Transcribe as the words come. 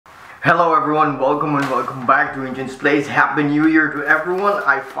Hello everyone, welcome and welcome back to NCHANZPLACE. Happy New Year to everyone.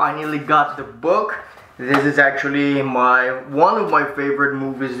 I finally got the book. This is actually one of my favorite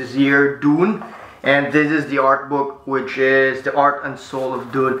movies this year, Dune. And this is the art book, which is the Art and Soul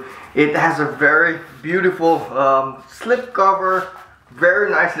of Dune. It has a very beautiful slip cover. Very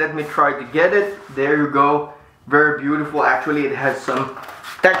nice. Let me try to get it. There you go. Very beautiful. Actually, it has some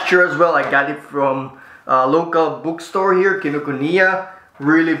texture as well. I got it from a local bookstore here, Kinokuniya.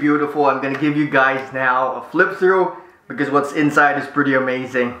 Really beautiful. I'm gonna give you guys now a flip through because what's inside is pretty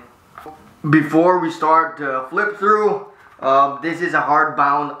amazing. Before we start the flip through, this is a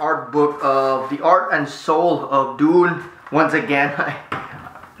hardbound art book of the Art and Soul of Dune. Once again,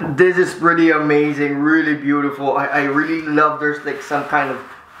 this is pretty amazing, really beautiful. I really love there's like some kind of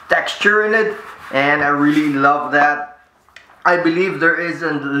texture in it, and I really love that. I believe there is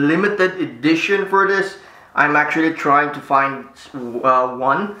a limited edition for this. I'm actually trying to find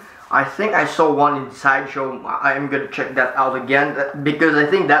one. I think I saw one in Sideshow. I'm gonna check that out again because I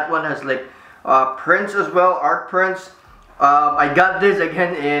think that one has like prints as well, art prints. I got this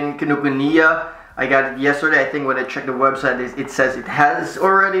again in Kinokuniya. I got it yesterday. I think when I checked the website, it says it has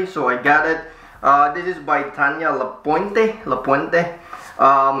already, so I got it. This is by Tanya Lapuente,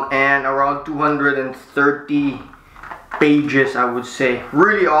 and around 230 pages, I would say.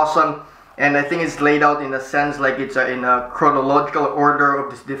 Really awesome. And I think it's laid out in a sense like it's in a chronological order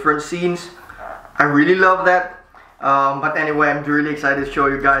of these different scenes. I really love that. But anyway, I'm really excited to show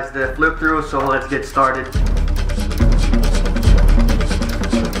you guys the flip through, so let's get started.